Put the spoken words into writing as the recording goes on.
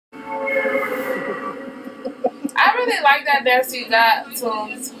I really like that Dance You Got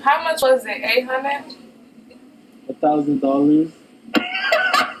tunes. How much was it? 800? $1,000.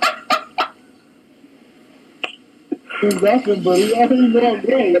 He's laughing, but he already know I'm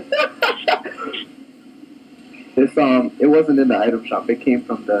gay. It wasn't in the item shop. It came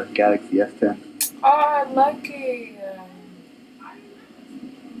from the Galaxy S10. Oh, lucky.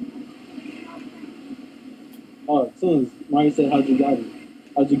 Oh, tunes. Mario said, "How'd you get it?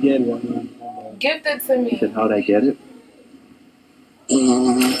 How'd you get it?" I mean, gift it to me. He said, "How'd I get it?"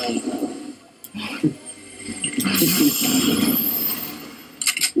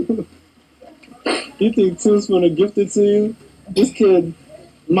 You think Tunes gonna gift it to you? This kid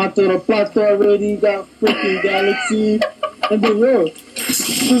mató the plot already, got freaking Galaxy, and then yo,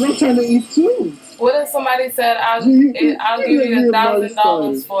 because I'm trying to eat too. What if somebody said, I'll give you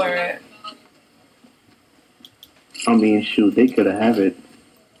 $1,000 for it? I mean, shoot, they could have it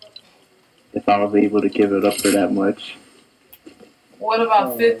if I was able to give it up for that much. What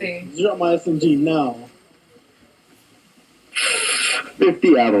about 50? Drop my SMG now.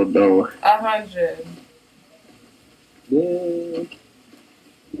 50, I don't know. 100. Yeah.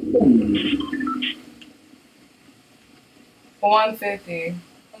 150.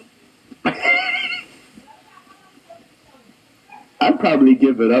 I'd probably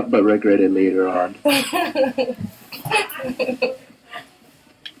give it up, but regret it later on. To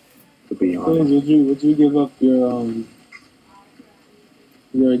be honest. Would you give up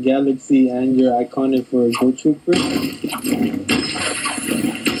your Galaxy and your Iconic for a Go Trooper?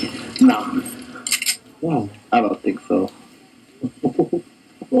 No. Wow. I don't think so.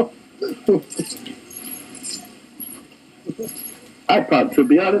 To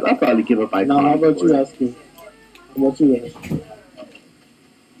be honest, I'd probably give up Iconic. Now, how about you asking? How about you asking?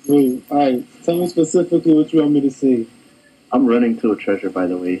 Wait, alright, tell me specifically what you want me to say. I'm running to a treasure, by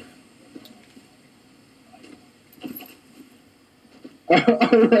the way.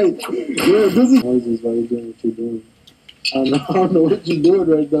 Alright, yeah, this is noises while you're doing what you're doing. I don't know what you're doing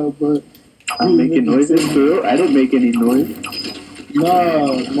right now, but I'm making noises too. I don't make any noise.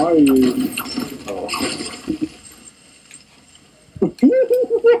 Nah, Mario. Oh.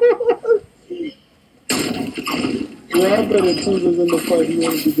 Yeah, I bet if Tunes was in the fight, he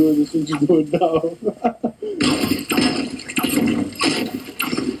wouldn't be doing the shit you're doing now.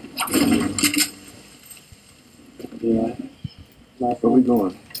 Yeah. Where we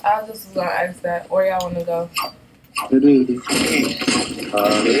going? I just was gonna ask that. Where y'all wanna go? It is.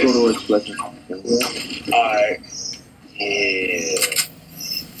 Let's go to Expression. Alright. Yeah.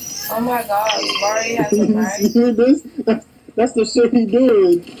 Oh my god, Mario has a You mic. hear this? That's the shit he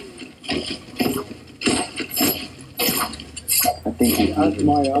doing. I think he's That's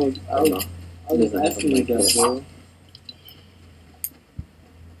Mario. I was asking you that, bro.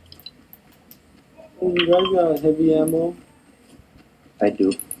 Oh, you guys got heavy ammo? I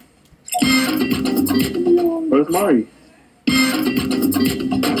do. Where's Mari?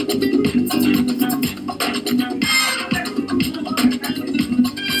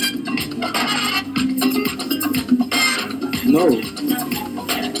 No.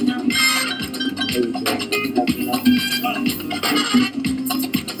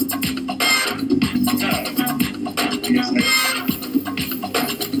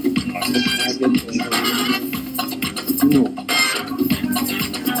 No.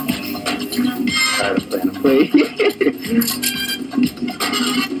 Tired of playing a play.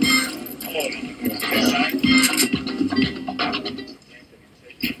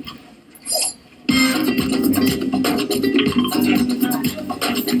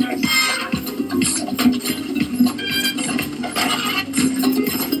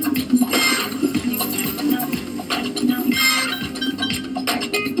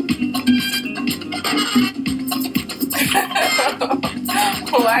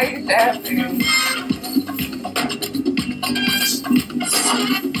 Why are you laughing?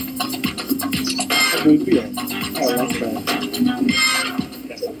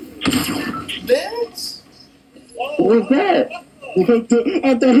 Bitch? What was that? I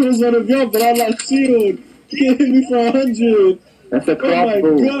thought it was one of y'all, but I'm like, shield. You hit me for 100. That's a Oh my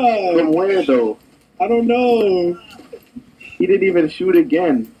crossbow. god. From where though? I don't know. He didn't even shoot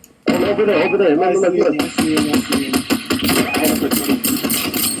again. Oh, over there. I Look. see him.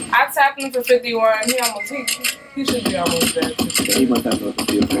 I tapped him for 51. He should be almost dead. He must have no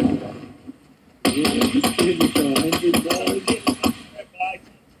field friend.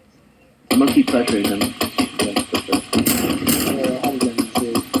 I'm gonna keep pressuring him.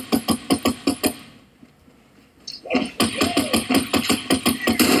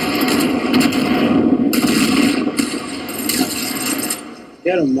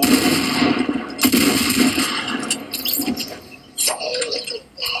 Get him, man.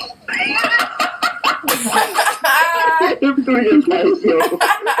 through your life, yo.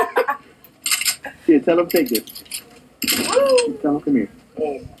 Here, tell him take this. Tell him come here.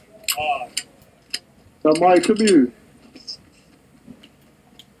 Tell Mari, come here.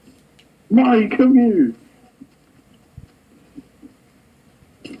 Mari, come here.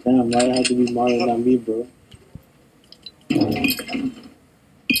 Damn, why it have to be Mario, not me, bro?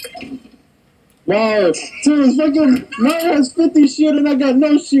 Wow, Tunes, fucking Mario has 50 shield and I got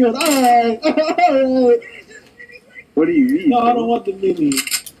no shield. Alright, alright. What do you need? No, I bro? don't want the mini.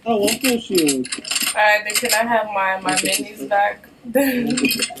 I want full shield. Alright, then can I have my minis back? Thanks.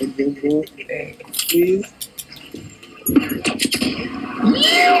 Please.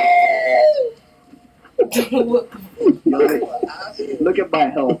 Look at my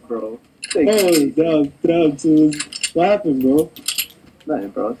health, bro. Oh, damn, Tunes. What happened, bro? Nothing,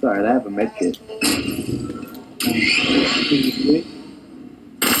 bro. It's alright. I have a med kit.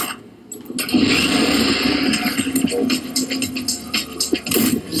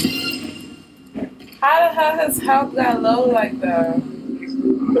 How the hell his health got low like that?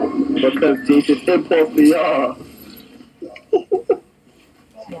 Because Jesus impulsed me off.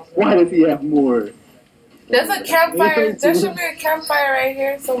 Why does he have more? There's a campfire. There should be a campfire right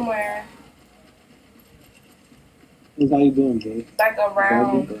here somewhere. How you doing, bro? Like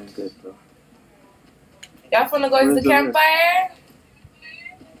around. Doing good, bro. Y'all finna go to Where's the the campfire?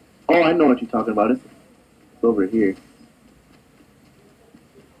 Oh, I know what you're talking about. It's over here.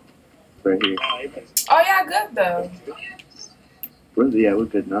 Right here. Oh, yeah, good though. Where's the, yeah, we're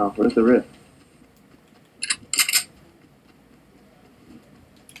good now. Where's the rift?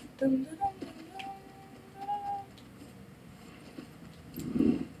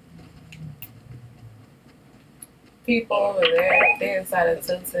 People over there, they inside of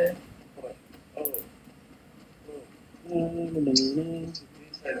Tilted.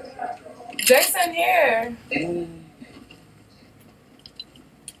 Jason here.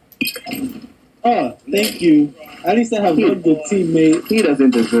 Oh, thank you. At least I have one good teammate. He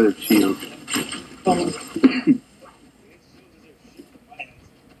doesn't deserve shield.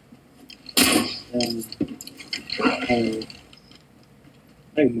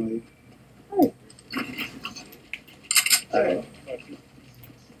 Hey, Mike. Alright.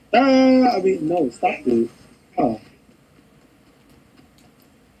 I mean, no, stop this. Oh.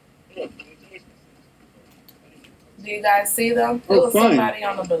 Do you guys see them? Oh, There was fine. somebody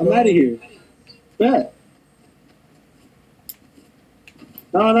on the balloon. I'm out of here. Bet.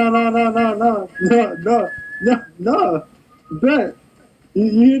 No. Bet.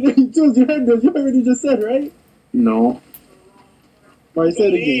 You told you heard that. You heard what you just said, right? No. All right, say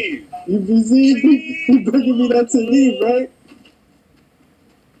it again. You busy? You begging me not to leave, right?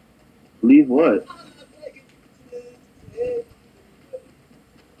 Leave what?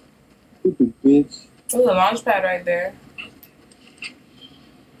 Stupid bitch. There's a launch pad right there.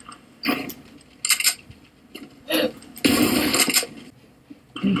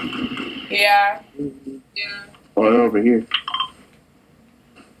 Yeah. Oh, they're over here.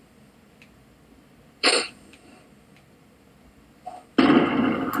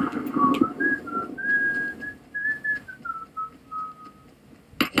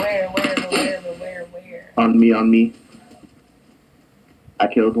 Where? On me. I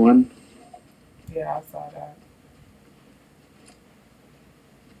killed one. Yeah, I saw that.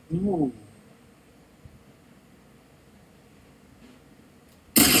 No.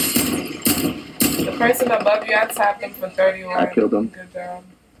 The person above you, I tapped him for 31. I killed him. Good job.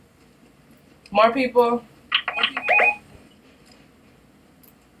 More people.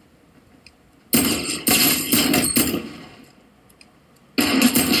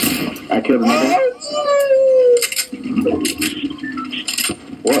 I killed another.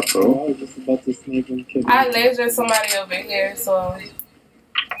 What, Oh, bro? I was just about to snipe and kill I him. lasered somebody over here, so.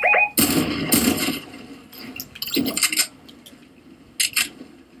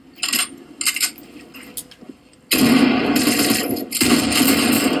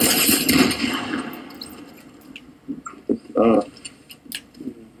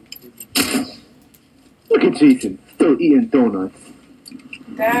 Look at Jason, still eating donuts.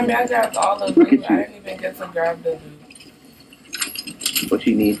 Damn, y'all got all the Look loot. at you. I didn't even get to grab the loot. What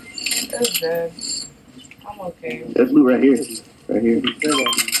you need? It's good. I'm okay. There's loot right here. Right here.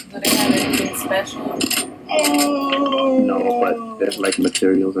 Do they have anything special? Oh! No, but there's like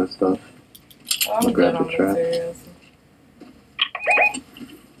materials and stuff. Oh, I'm I'll good grab on the trap. materials.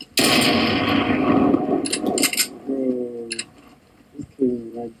 Bro, this kid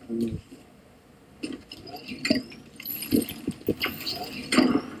is right for me.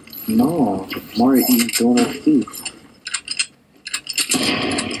 No, Mario eating donuts too.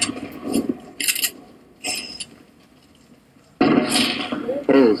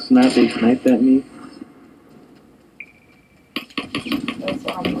 snap, they sniped at me. That's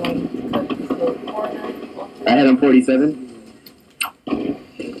why I'm going to cut this little corner. I had him 47.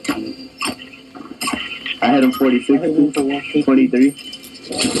 I had him 46. I hit him for 150. 23.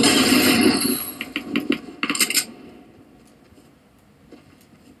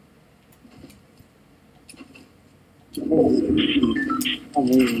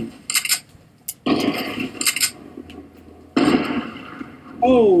 Amazing.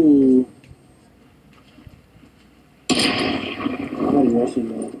 Oh! Somebody rushing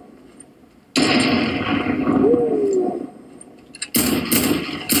now.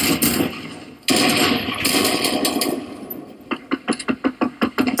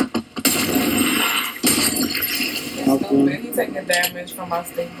 He's stupid. He's taking damage from my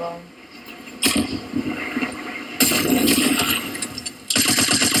stick bone.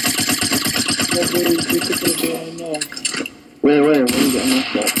 Where are you getting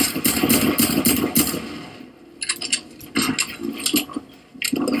knocked out?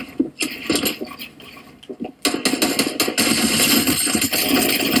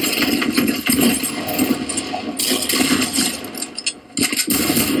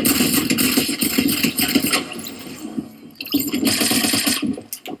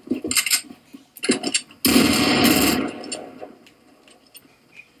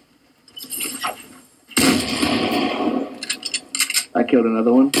 I killed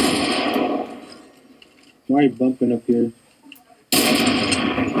another one. Why are you bumping up here?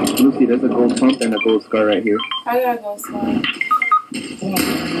 Lucy, there's a gold pump and a gold scar right here. I gotta go slow.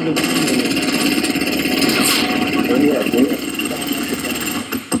 Oh yeah, boy.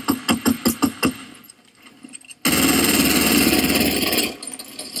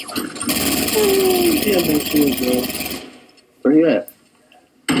 Yeah, no shield, bro. Where you at?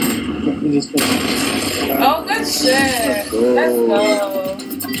 You just Oh, good shit. Go. Let's go.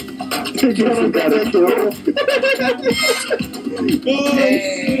 You got it, bro.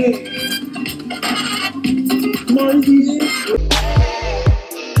 Hey. Margie!